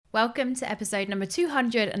Welcome to episode number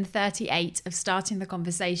 238 of Starting the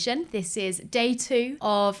Conversation. This is day 2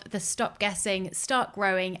 of the Stop Guessing, Start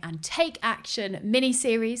Growing and Take Action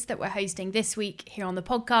mini-series that we're hosting this week here on the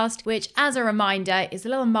podcast, which as a reminder is a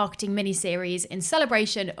little marketing mini-series in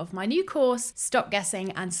celebration of my new course, Stop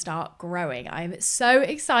Guessing and Start Growing. I'm so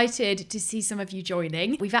excited to see some of you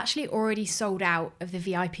joining. We've actually already sold out of the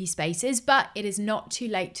VIP spaces, but it is not too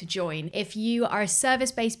late to join. If you are a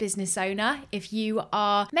service-based business owner, if you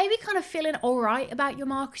are maybe kind of feeling all right about your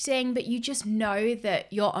marketing, but you just know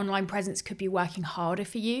that your online presence could be working harder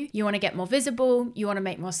for you. You want to get more visible, you want to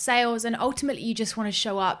make more sales, and ultimately you just want to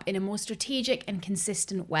show up in a more strategic and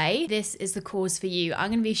consistent way. This is the course for you. I'm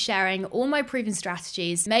going to be sharing all my proven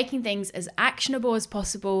strategies, making things as actionable as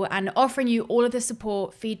possible, and offering you all of the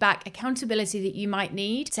support, feedback, accountability that you might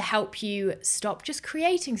need to help you stop just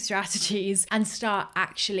creating strategies and start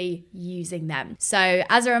actually using them. So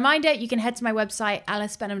as a reminder, you can head to my website,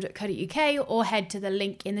 alicebenham.co.uk, or head to the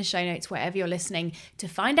link in the show notes wherever you're listening to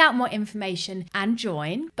find out more information and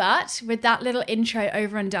join. But with that little intro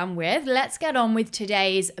over and done with, let's get on with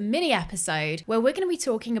today's mini episode where we're going to be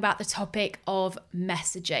talking about the topic of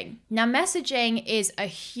messaging. Now, messaging is a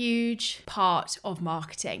huge part of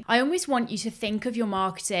marketing. I always want you to think of your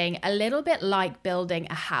marketing a little bit like building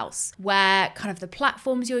a house, where kind of the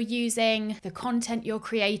platforms you're using, the content you're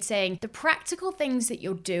creating, the practical things that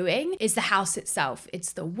you're doing is the house itself.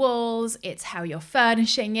 It's the walls, it's how you're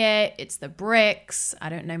furnishing it, it's the bricks. I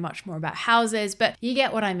don't know much more about houses, but you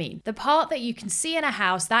get what I mean. The part that you can see in a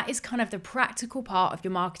house, that is kind of the practical part of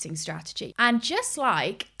your marketing strategy. And just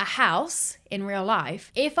like a house in real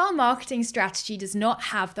life, if our marketing strategy does not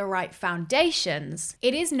have the right foundations,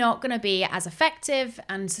 it is not going to be as effective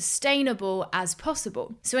and sustainable as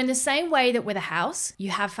possible. So in the same way that with a house,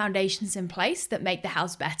 you have foundations in place that make the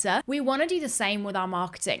house better, we want to do the same with our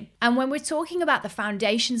marketing. And when we're talking about the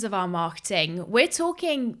foundations of our marketing, we're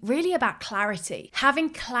talking really about clarity. Having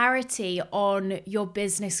clarity on your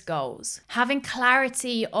business goals, having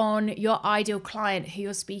clarity on your ideal client who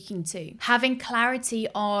you're speaking to, having clarity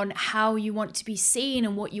on how you want to be seen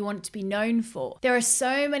and what you want to be known for. There are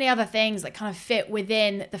so many other things that kind of fit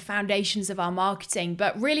within the foundations of our marketing,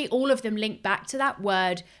 but really all of them link back to that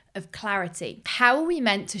word of clarity. How are we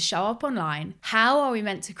meant to show up online? How are we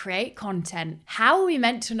meant to create content? How are we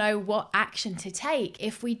meant to know what action to take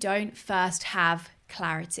if we don't first have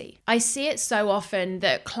clarity? I see it so often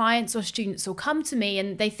that clients or students will come to me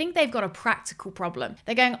and they think they've got a practical problem.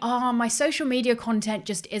 They're going, oh, my social media content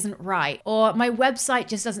just isn't right, or my website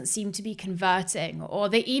just doesn't seem to be converting, or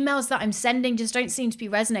the emails that I'm sending just don't seem to be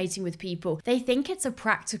resonating with people. They think it's a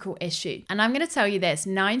practical issue. And I'm going to tell you this,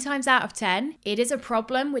 9 times out of 10, it is a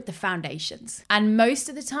problem with the foundations. And most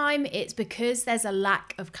of the time, it's because there's a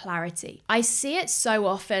lack of clarity. I see it so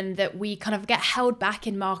often that we kind of get held back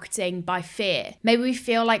in marketing by fear. Maybe we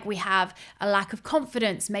feel like we have a lack of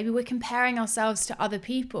confidence. Maybe we're comparing ourselves to other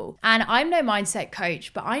people. And I'm no mindset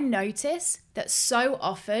coach, but I notice that so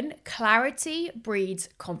often clarity breeds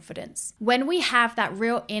confidence. When we have that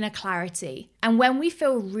real inner clarity, and when we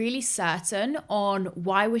feel really certain on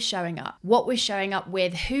why we're showing up, what we're showing up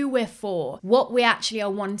with, who we're for, what we actually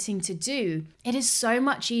are wanting to do, it is so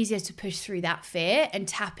much easier to push through that fear and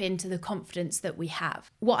tap into the confidence that we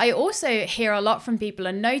have. What I also hear a lot from people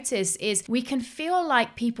and notice is we can feel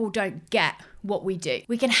like people don't get what we do.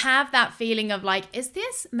 We can have that feeling of like, is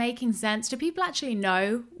this making sense? Do people actually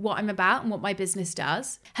know what I'm about and what my business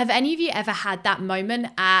does? Have any of you ever had that moment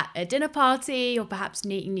at a dinner party or perhaps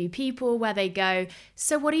meeting new people where they go,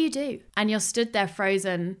 so what do you do? And you're stood there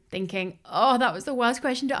frozen thinking, oh, that was the worst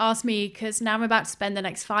question to ask me because now I'm about to spend the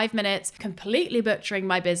next 5 minutes completely butchering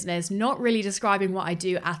my business, not really describing what I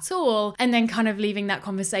do at all, and then kind of leaving that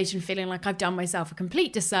conversation feeling like I've done myself a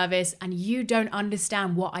complete disservice and you don't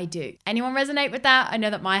understand what I do. Anyone resonate with that? I know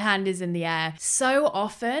that my hand is in the air. So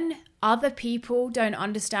often, other people don't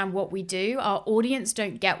understand what we do. Our audience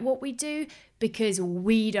don't get what we do because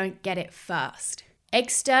we don't get it first.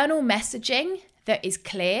 External messaging that is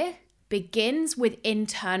clear begins with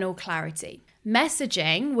internal clarity.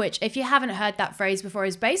 Messaging, which if you haven't heard that phrase before,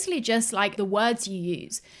 is basically just like the words you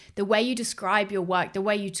use, the way you describe your work, the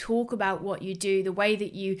way you talk about what you do, the way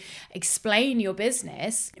that you explain your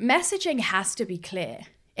business. Messaging has to be clear.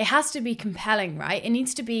 It has to be compelling, right? It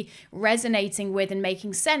needs to be resonating with and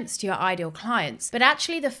making sense to your ideal clients. But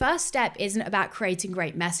actually, the first step isn't about creating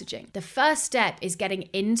great messaging. The first step is getting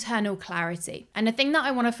internal clarity. And the thing that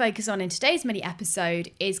I want to focus on in today's mini episode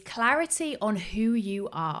is clarity on who you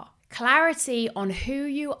are. Clarity on who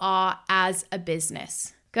you are as a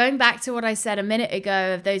business. Going back to what I said a minute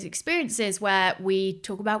ago of those experiences where we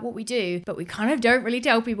talk about what we do, but we kind of don't really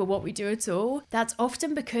tell people what we do at all, that's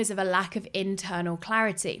often because of a lack of internal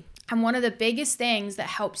clarity. And one of the biggest things that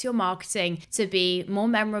helps your marketing to be more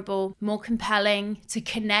memorable, more compelling, to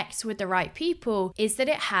connect with the right people is that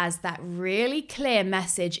it has that really clear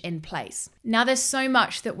message in place. Now, there's so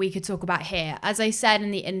much that we could talk about here. As I said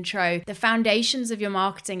in the intro, the foundations of your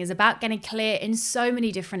marketing is about getting clear in so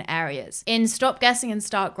many different areas. In Stop Guessing and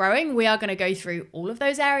Start Growing, we are going to go through all of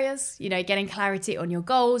those areas, getting clarity on your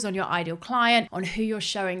goals, on your ideal client, on who you're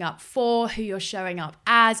showing up for, who you're showing up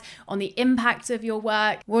as, on the impact of your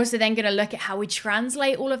work. We're also then going to look at how we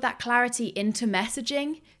translate all of that clarity into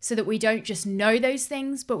messaging so that we don't just know those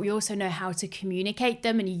things, but we also know how to communicate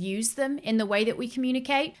them and use them in the way that we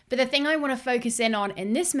communicate. But the thing I want to focus in on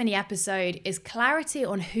in this mini episode is clarity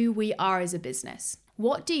on who we are as a business.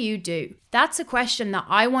 What do you do? That's a question that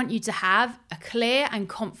I want you to have a clear and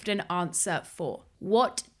confident answer for.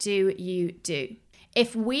 What do you do?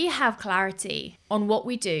 If we have clarity on what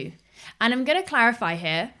we do, and I'm going to clarify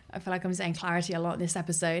here, I feel like I'm saying clarity a lot in this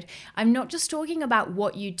episode. I'm not just talking about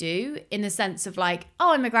what you do in the sense of like,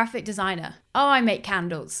 oh, I'm a graphic designer. Oh, I make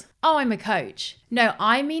candles. Oh, I'm a coach. No,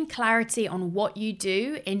 I mean clarity on what you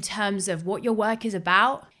do in terms of what your work is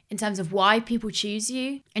about, in terms of why people choose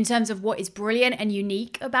you, in terms of what is brilliant and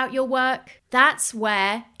unique about your work. That's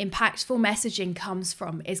where impactful messaging comes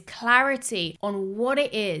from, is clarity on what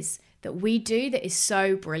it is that we do that is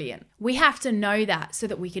so brilliant. We have to know that so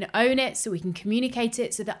that we can own it, so we can communicate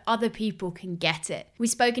it, so that other people can get it. We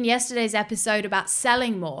spoke in yesterday's episode about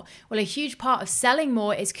selling more. Well, a huge part of selling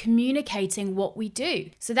more is communicating what we do.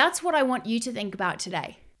 So that's what I want you to think about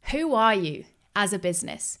today. Who are you as a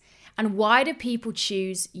business? And why do people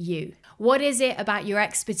choose you? What is it about your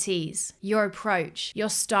expertise, your approach, your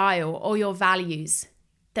style, or your values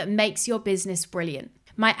that makes your business brilliant?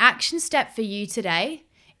 My action step for you today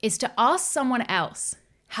is to ask someone else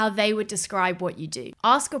how they would describe what you do.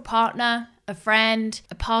 Ask a partner, a friend,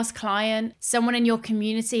 a past client, someone in your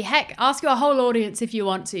community. Heck, ask your whole audience if you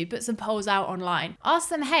want to. Put some polls out online. Ask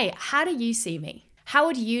them, hey, how do you see me? How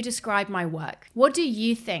would you describe my work? What do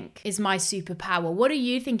you think is my superpower? What do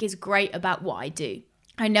you think is great about what I do?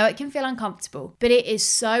 I know it can feel uncomfortable, but it is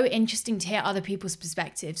so interesting to hear other people's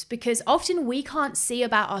perspectives because often we can't see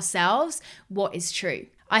about ourselves what is true.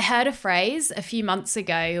 I heard a phrase a few months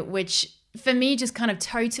ago, which for me just kind of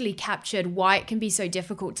totally captured why it can be so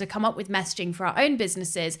difficult to come up with messaging for our own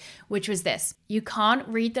businesses, which was this: you can't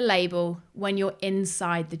read the label when you're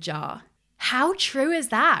inside the jar. How true is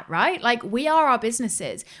that, right? Like, we are our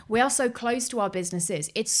businesses. We are so close to our businesses.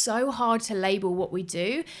 It's so hard to label what we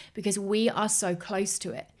do because we are so close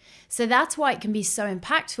to it. So that's why it can be so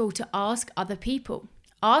impactful to ask other people.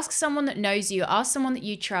 Ask someone that knows you, ask someone that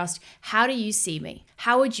you trust, how do you see me?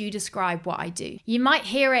 How would you describe what I do? You might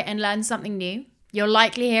hear it and learn something new. You'll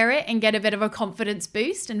likely hear it and get a bit of a confidence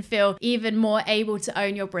boost and feel even more able to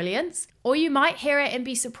own your brilliance. Or you might hear it and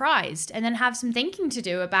be surprised and then have some thinking to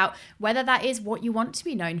do about whether that is what you want to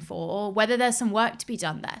be known for or whether there's some work to be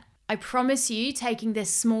done there. I promise you, taking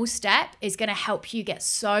this small step is going to help you get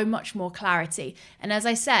so much more clarity. And as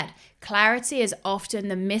I said, clarity is often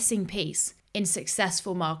the missing piece in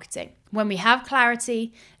successful marketing. When we have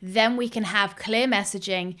clarity, then we can have clear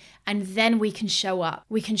messaging and then we can show up.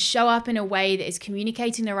 We can show up in a way that is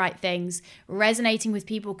communicating the right things, resonating with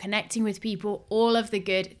people, connecting with people, all of the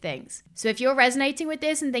good things. So if you're resonating with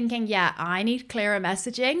this and thinking, yeah, I need clearer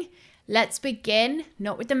messaging, let's begin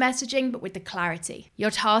not with the messaging, but with the clarity.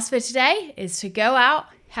 Your task for today is to go out,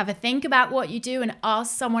 have a think about what you do and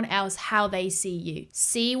ask someone else how they see you.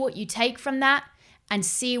 See what you take from that and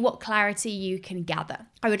see what clarity you can gather.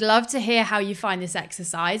 I would love to hear how you find this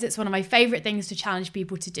exercise. It's one of my favorite things to challenge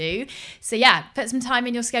people to do. So yeah, put some time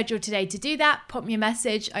in your schedule today to do that. Pop me a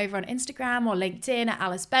message over on Instagram or LinkedIn at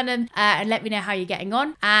Alice Benham and let me know how you're getting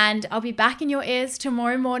on. And I'll be back in your ears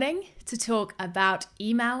tomorrow morning to talk about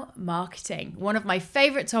email marketing, one of my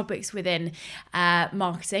favorite topics within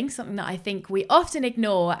marketing, something that I think we often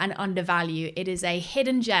ignore and undervalue. It is a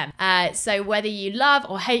hidden gem. So whether you love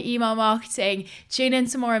or hate email marketing, tune in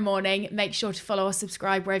tomorrow morning. Make sure to follow or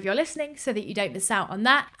subscribe wherever you're listening so that you don't miss out on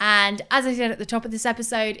that. And as I said at the top of this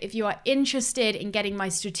episode, if you are interested in getting my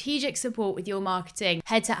strategic support with your marketing,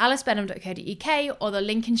 head to alicebenham.co.uk or the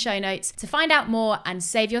link in show notes to find out more and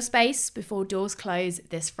save your space before doors close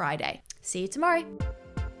this Friday. See you tomorrow.